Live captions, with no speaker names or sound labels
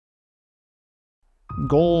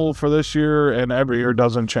goal for this year and every year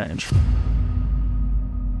doesn't change.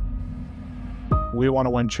 We want to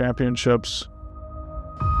win championships.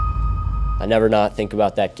 I never not think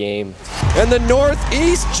about that game. And the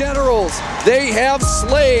Northeast Generals, they have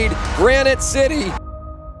slayed Granite City.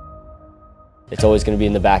 It's always going to be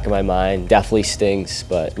in the back of my mind. Definitely stings,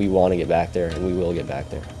 but we want to get back there, and we will get back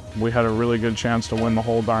there. We had a really good chance to win the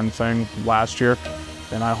whole darn thing last year,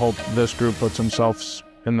 and I hope this group puts themselves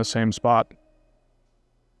in the same spot.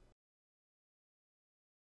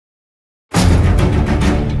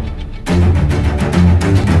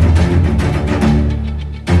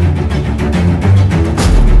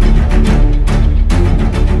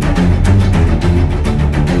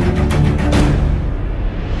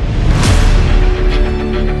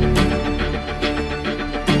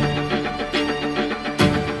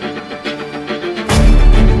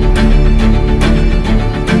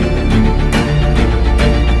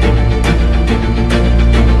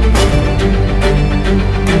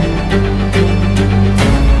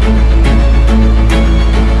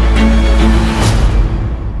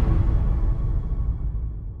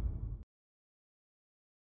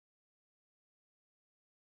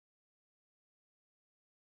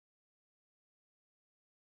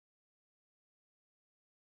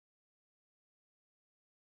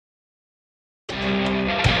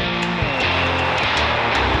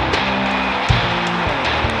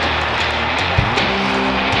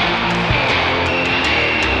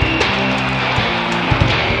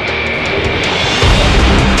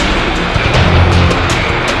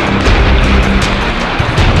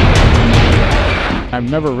 I've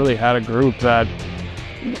never really had a group that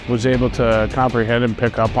was able to comprehend and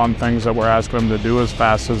pick up on things that we're asking them to do as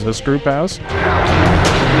fast as this group has.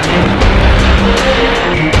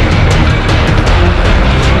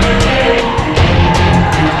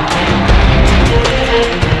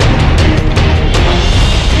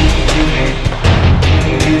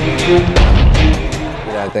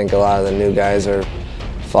 I think a lot of the new guys are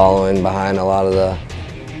following behind a lot of the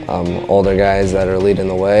older guys that are leading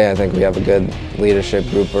the way. I think we have a good leadership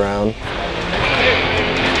group around.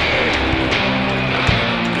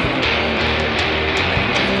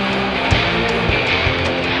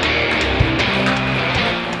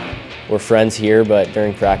 We're friends here, but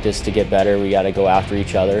during practice to get better, we got to go after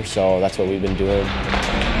each other, so that's what we've been doing.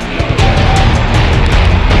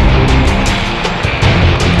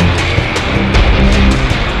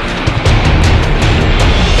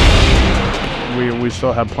 We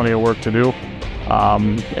still have plenty of work to do,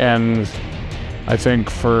 and I think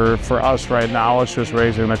for us right now, it's just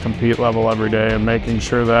raising the compete level every day and making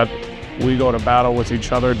sure that we go to battle with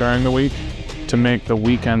each other during the week to make the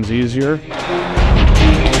weekends easier.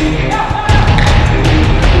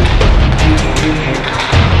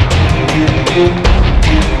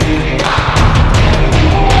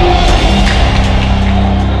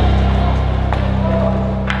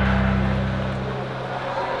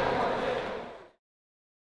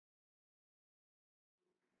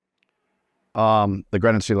 The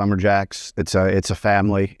Granite City Lumberjacks, it's a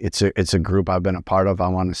family. It's a group I've been a part of, I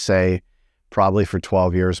want to say, probably for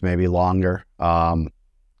 12 years, maybe longer.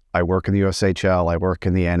 I work in the USHL, I work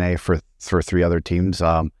in the NA for 3 other teams.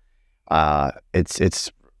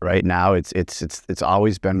 It's right now, it's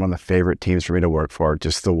always been one of the favorite teams for me to work for,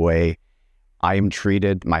 just the way I am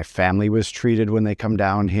treated, my family was treated when they come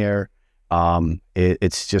down here.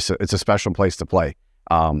 It's a special place to play.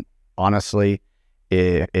 Honestly,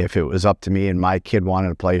 if it was up to me and my kid wanted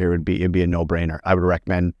to play here, it'd be a no-brainer. I would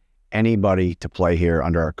recommend anybody to play here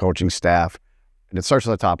under our coaching staff. And it starts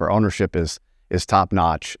at the top. Our ownership is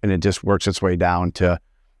top-notch, and it just works its way down to,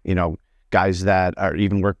 you know, guys that are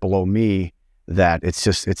even work below me, that it's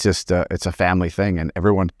a family thing, and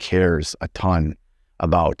everyone cares a ton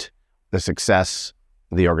about the success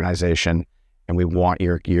of the organization. And we want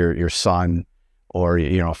your son or,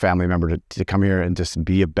 you know, a family member to come here and just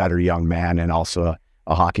be a better young man, and also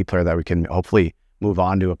a hockey player that we can hopefully move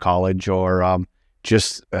on to a college or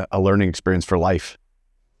just a learning experience for life.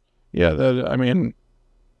 Yeah, I mean,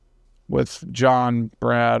 with John,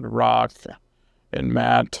 Brad, Rock, and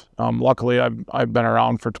Matt, luckily I've been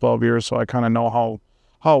around for 12 years, so I kind of know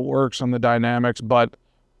how it works and the dynamics. But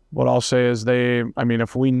what I'll say is I mean,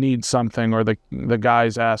 if we need something, or the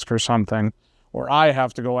guys ask for something, or I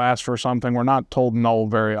have to go ask for something, we're not told no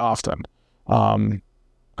very often.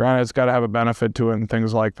 Granted, it's got to have a benefit to it and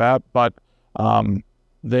things like that, but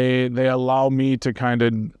they allow me to kind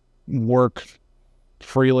of work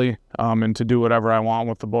freely and to do whatever I want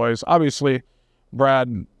with the boys. Obviously,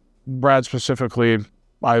 Brad specifically,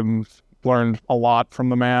 I've learned a lot from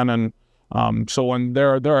the man, and so when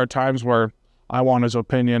there are times where I want his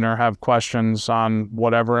opinion or have questions on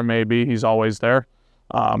whatever it may be, he's always there.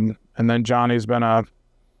 And then Johnny's been a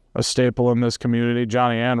staple in this community.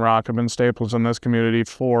 Johnny and Rock have been staples in this community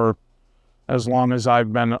for as long as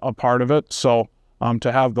I've been a part of it. So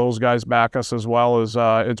to have those guys back us as well is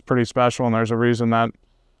it's pretty special, and there's a reason that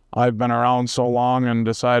I've been around so long and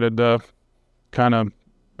decided to kind of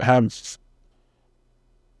have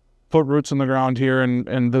put roots in the ground here,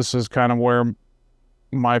 and this is kind of where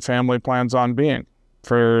my family plans on being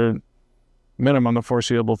for minimum the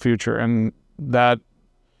foreseeable future. And that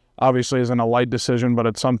obviously isn't a light decision, but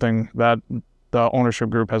it's something that the ownership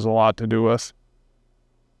group has a lot to do with.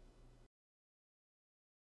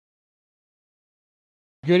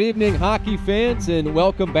 Good evening, hockey fans, and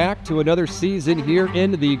welcome back to another season here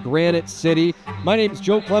in the Granite City. My name is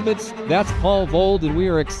Joe Clements, that's Paul Vold, and we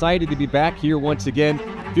are excited to be back here once again.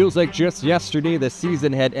 Feels like just yesterday the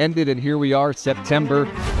season had ended, and here we are, September,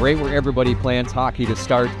 right where everybody plans hockey to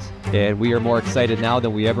start, and we are more excited now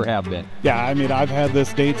than we ever have been. Yeah, I mean, I've had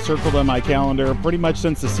this date circled on my calendar pretty much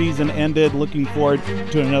since the season ended. Looking forward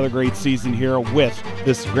to another great season here with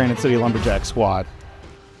this Granite City Lumberjack squad.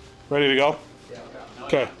 Ready to go?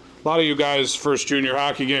 Okay. A lot of you guys, first junior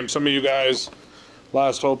hockey game. Some of you guys,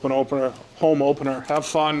 last home opener. Have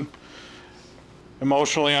fun.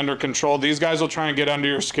 Emotionally under control. These guys will try and get under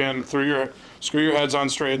your skin, screw your heads on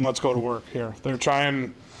straight, and let's go to work here. They're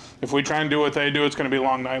trying, if we try and do what they do, it's going to be a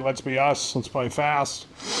long night. Let's be us. Let's play fast.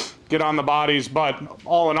 Get on the bodies. But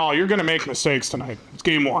all in all, you're going to make mistakes tonight. It's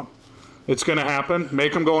game one. It's going to happen.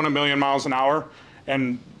 Make them go in 1,000,000 miles an hour,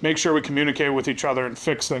 and make sure we communicate with each other and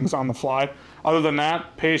fix things on the fly. Other than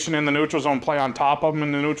that, patient in the neutral zone, play on top of them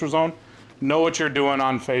in the neutral zone. Know what you're doing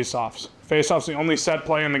on face-offs. Face-offs the only set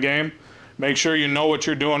play in the game. Make sure you know what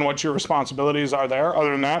you're doing, what your responsibilities are there.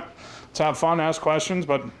 Other than that, let's have fun, ask questions,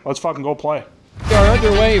 but let's fucking go play. We are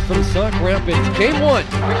underway from Sauk Rapids, game one.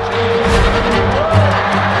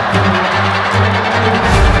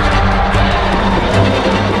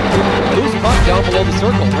 Loose puck down below the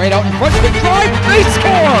circle, right out in front of the drive, they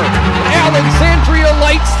score! Alexandria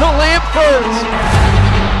lights the lamp first.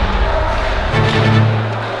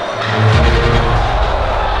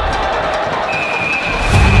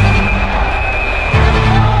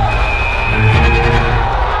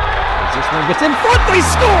 This one gets in front, they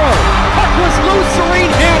score! Puck was loose,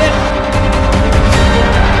 Serene had it.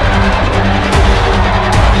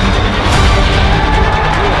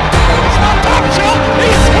 Top shot,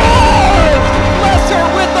 he scores! Lesser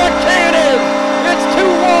with the cannon! It's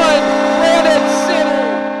 2-1, Granite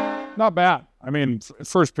City! Not bad. I mean,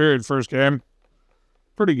 first period, first game,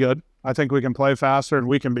 pretty good. I think we can play faster, and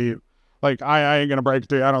we can be, like, I ain't going to break it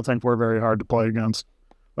to you. I don't think we're very hard to play against.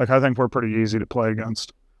 Like, I think we're pretty easy to play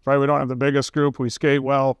against. Right? We don't have the biggest group. We skate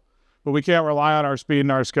well, but we can't rely on our speed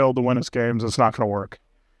and our skill to win us games. It's not going to work.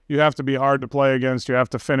 You have to be hard to play against. You have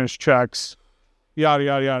to finish checks, yada,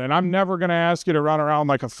 yada, yada. And I'm never going to ask you to run around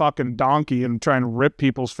like a fucking donkey and try and rip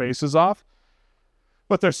people's faces off.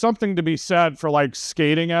 But there's something to be said for, like,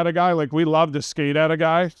 skating at a guy. Like, we love to skate at a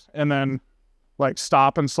guy and then, like,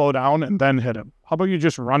 stop and slow down and then hit him. How about you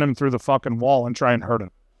just run him through the fucking wall and try and hurt him?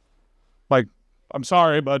 Like, I'm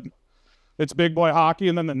sorry, but it's big boy hockey,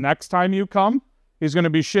 and then the next time you come, he's going to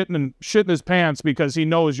be shitting his pants because he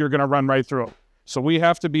knows you're going to run right through him. So we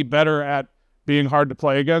have to be better at being hard to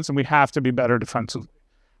play against, and we have to be better defensively,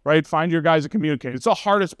 right? Find your guys to communicate. It's the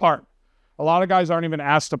hardest part. A lot of guys aren't even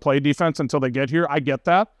asked to play defense until they get here. I get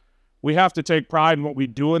that. We have to take pride in what we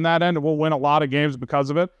do in that end, and we'll win a lot of games because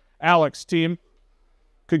of it. Alex, team,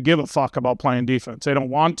 could give a fuck about playing defense. They don't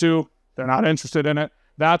want to. They're not interested in it.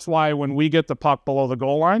 That's why when we get the puck below the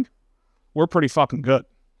goal line, we're pretty fucking good.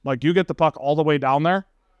 Like, you get the puck all the way down there,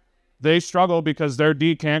 they struggle because their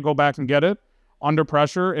D can't go back and get it under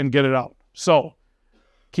pressure and get it out. So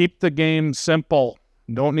keep the game simple.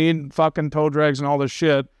 Don't need fucking toe drags and all this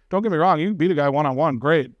shit. Don't get me wrong, you can beat a guy one-on-one,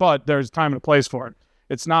 great, but there's time and a place for it.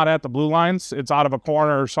 It's not at the blue lines. It's out of a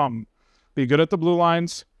corner or something. Be good at the blue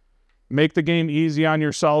lines. Make the game easy on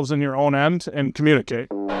yourselves and your own end, and communicate.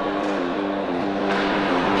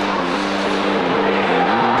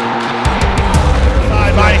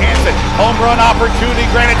 By Hansen, home run opportunity,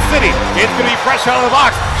 Granite City. It's going to be fresh out of the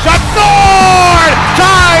box. Shot scored!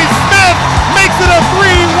 Ty Smith makes it a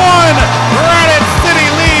 3-1. Granite City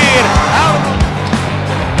lead.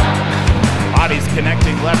 Bodies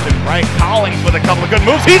connecting left and right. Collings with a couple of good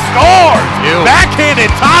moves. He scores!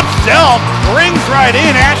 Backhanded top shelf. Rings right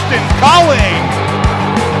in. Ashton Collings.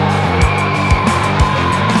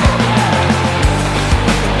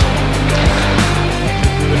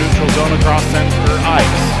 Zone across center ice.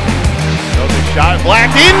 Goes a shot,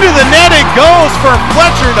 Black into the net it goes for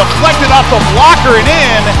Fletcher, deflected off the blocker and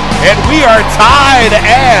in, and we are tied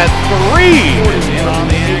at 3. In on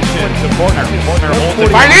the action to Portner. Portner holds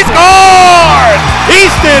it. He scored!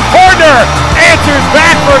 Easton Portner answers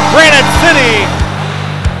back for Granite City.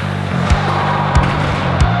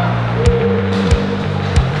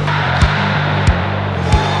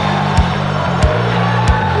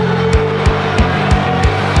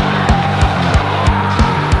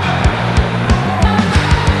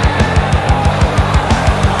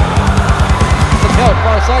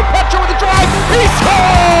 Far side, Petro with the drive, he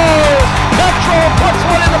scores! Petro puts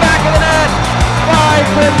one in the back of the net,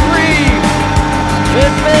 5-3.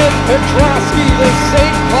 And then Petrosky, the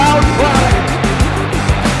St. Cloud product.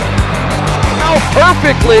 Now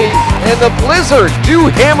perfectly, and the Blizzard do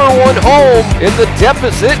hammer one home, and the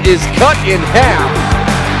deficit is cut in half.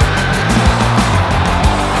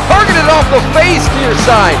 Targeted off the face near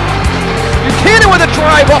side. Buchanan with a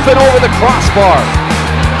drive up and over the crossbar.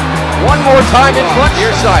 One more time in front, near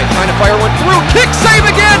side, trying to fire one through, kick save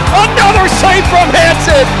again, another save from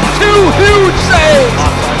Hansen, 2 huge saves.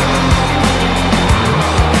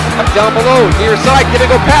 Down below, near side, gonna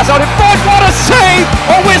go pass out in front, what a save,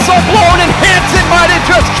 a whistle blown and Hansen might have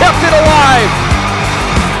just kept it alive.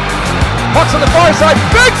 Puck's on the far side,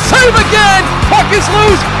 big save again, puck is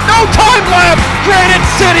loose, no time left, Granite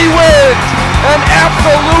City wins. An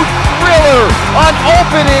absolute thriller on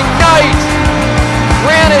opening night.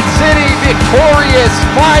 Granite City victorious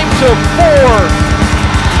 5-4.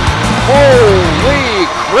 Holy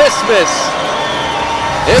Christmas.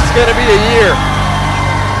 It's going to be a year.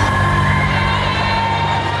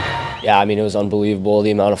 Yeah, I mean, it was unbelievable, the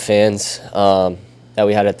amount of fans that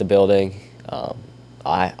we had at the building.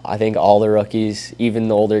 I think all the rookies, even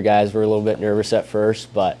the older guys, were a little bit nervous at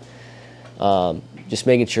first, but just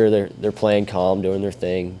making sure they're playing calm, doing their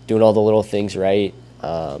thing, doing all the little things right.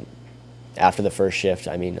 After the first shift,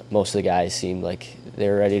 I mean, most of the guys seemed like they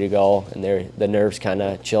were ready to go, and the nerves kind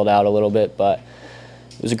of chilled out a little bit, but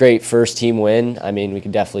it was a great first team win. I mean, we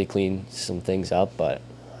could definitely clean some things up, but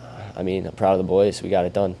I mean, I'm proud of the boys. We got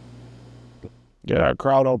it done. Yeah,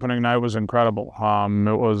 crowd opening night was incredible.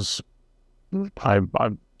 It was, I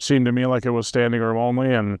seemed to me like it was standing room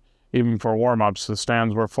only, and even for warm-ups, the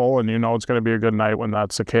stands were full, and you know it's going to be a good night when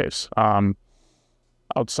that's the case.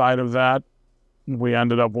 Outside of that, we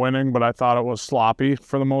ended up winning, but I thought it was sloppy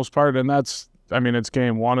for the most part. And that's, I mean, it's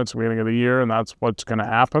game one, it's the beginning of the year, and that's what's going to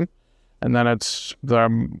happen. And then it's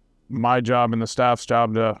my job and the staff's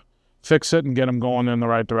job to fix it and get them going in the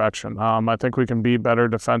right direction. I think we can be better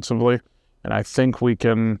defensively, and I think we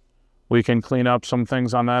can clean up some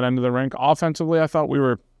things on that end of the rink. Offensively, I thought we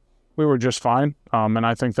were just fine, and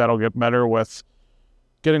I think that'll get better with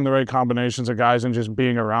getting the right combinations of guys and just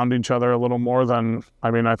being around each other a little more than, I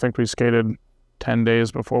mean, I think we skated 10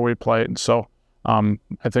 days before we played. So I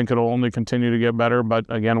think it'll only continue to get better. But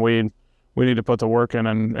again, we need to put the work in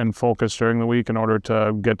and focus during the week in order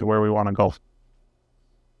to get to where we want to go.